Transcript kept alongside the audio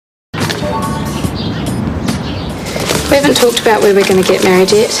We haven't talked about where we're going to get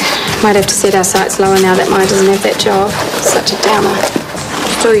married yet. Might have to set our sights lower now that Maya doesn't have that job. Such a downer.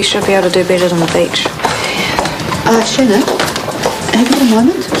 Still, you should be able to do better than the beach. Shannon, have you got a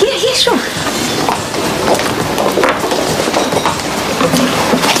moment? Yeah, sure.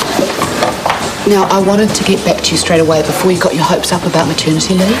 Now, I wanted to get back to you straight away before you got your hopes up about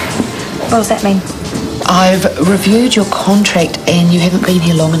maternity leave. What does that mean? I've reviewed your contract and you haven't been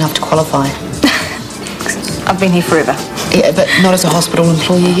here long enough to qualify. I've been here forever. Yeah, but not as a hospital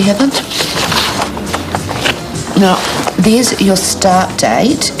employee, you haven't? Now, there's your start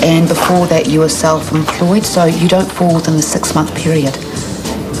date, and before that you were self-employed, so you don't fall within the 6-month period.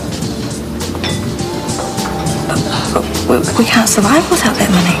 We can't survive without that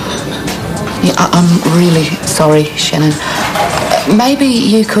money. Yeah, I'm really sorry, Shannon. Maybe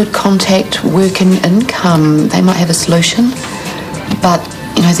you could contact Work and Income. They might have a solution. But,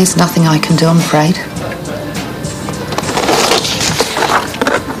 you know, there's nothing I can do, I'm afraid.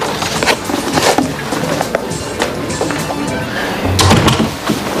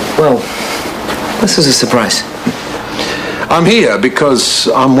 Well, this is a surprise. I'm here because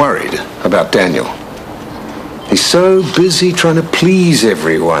I'm worried about Daniel. He's so busy trying to please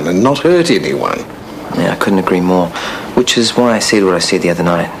everyone and not hurt anyone. Yeah, I couldn't agree more. Which is why I said what I said the other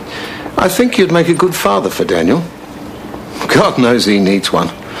night. I think you'd make a good father for Daniel. God knows he needs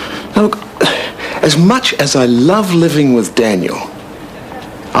one. Now, look, as much as I love living with Daniel,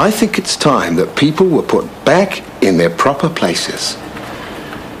 I think it's time that people were put back in their proper places.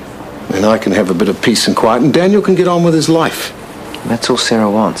 And I can have a bit of peace and quiet, and Daniel can get on with his life. That's all Sarah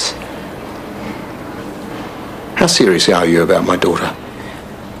wants. How serious are you about my daughter?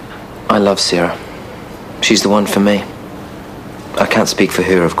 I love Sarah. She's the one for me. I can't speak for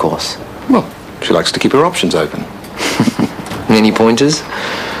her, of course. Well, she likes to keep her options open. Any pointers?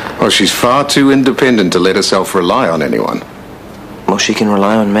 Well, she's far too independent to let herself rely on anyone. Well, she can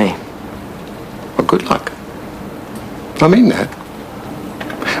rely on me. Well, good luck. I mean that.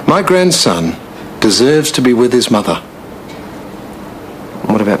 My grandson deserves to be with his mother.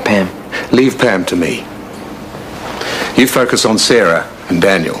 What about Pam? Leave Pam to me. You focus on Sarah and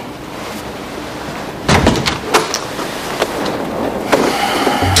Daniel.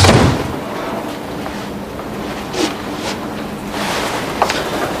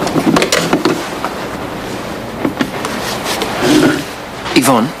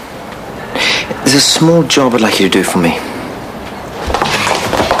 Yvonne, there's a small job I'd like you to do for me.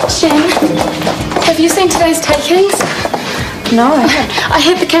 Shan, have you seen today's takings? No. I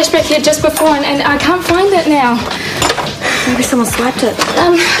had the cash back here just before and I can't find it now. Maybe someone swiped it.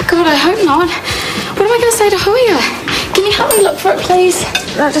 God, I hope not. What am I going to say to Huia? Can you help me look for it, please?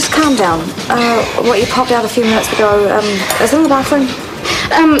 Just calm down. What, you popped out a few minutes ago. Is it in the bathroom?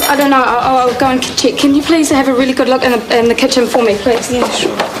 I don't know. I'll go and check. Can you please have a really good look in the kitchen for me, please? Yeah,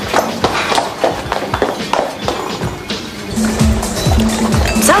 sure.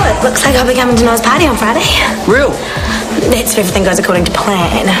 So, it looks like I'll be coming to Noah's party on Friday. Real? That's if everything goes according to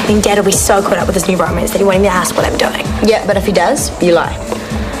plan. I mean, Dad will be so caught up with his new romance that he won't even ask what I'm doing. Yeah, but if he does, you lie.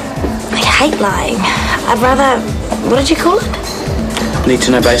 I hate lying. I'd rather... What did you call it? Need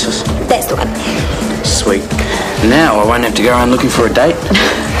to know basis. That's the one. Sweet. Now I won't have to go around looking for a date.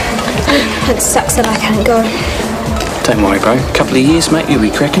 It sucks that I can't go. Don't worry, bro. A couple of years, mate, you'll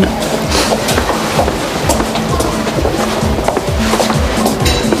be cracking it.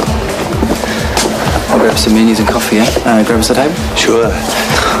 I'll grab some menus and coffee, yeah? Grab us a table? Sure.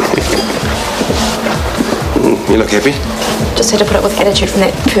 You look happy. Just had to put up with attitude from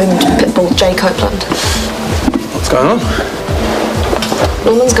that permed pitbull Jay Copeland. What's going on?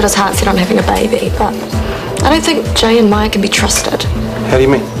 Norman's got his heart set on having a baby, but I don't think Jay and Maya can be trusted. How do you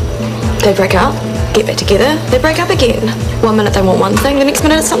mean? They break up, get back together, they break up again. 1 minute they want one thing, the next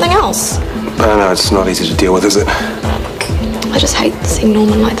minute it's something else. I don't know, it's not easy to deal with, is it? I just hate seeing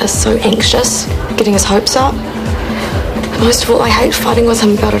Norman like this, so anxious, getting his hopes up. And most of all, I hate fighting with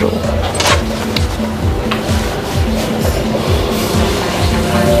him about it all.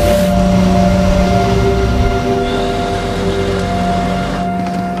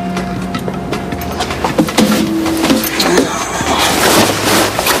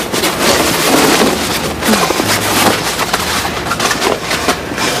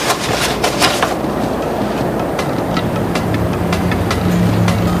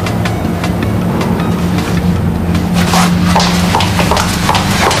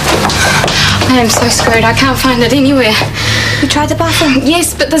 I am so screwed. I can't find it anywhere. You tried the bathroom?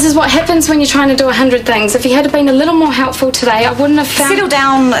 Yes, but this is what happens when you're trying to do 100 things. If he had been a little more helpful today, I wouldn't have found... Settle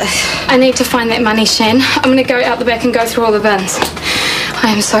down. I need to find that money, Shan. I'm going to go out the back and go through all the bins.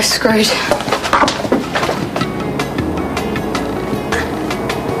 I am so screwed.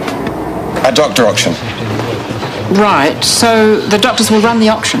 A doctor auction. Right, so the doctors will run the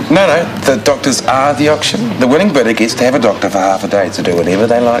auction? No, the doctors are the auction. The winning bidder gets to have a doctor for half a day to do whatever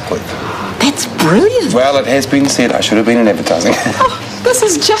they like with. That's brilliant. Well, it has been said I should have been in advertising. Oh, this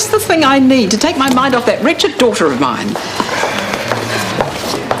is just the thing I need to take my mind off that wretched daughter of mine.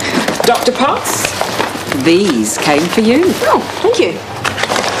 Dr. Potts, these came for you. Oh, thank you.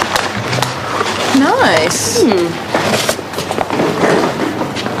 Nice.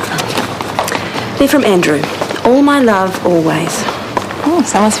 They're from Andrew. All my love, always. Oh,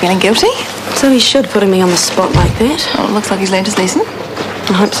 someone's feeling guilty. So he should, putting me on the spot like that. Oh, it looks like he's learned his lesson.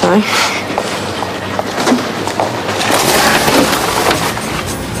 I hope so.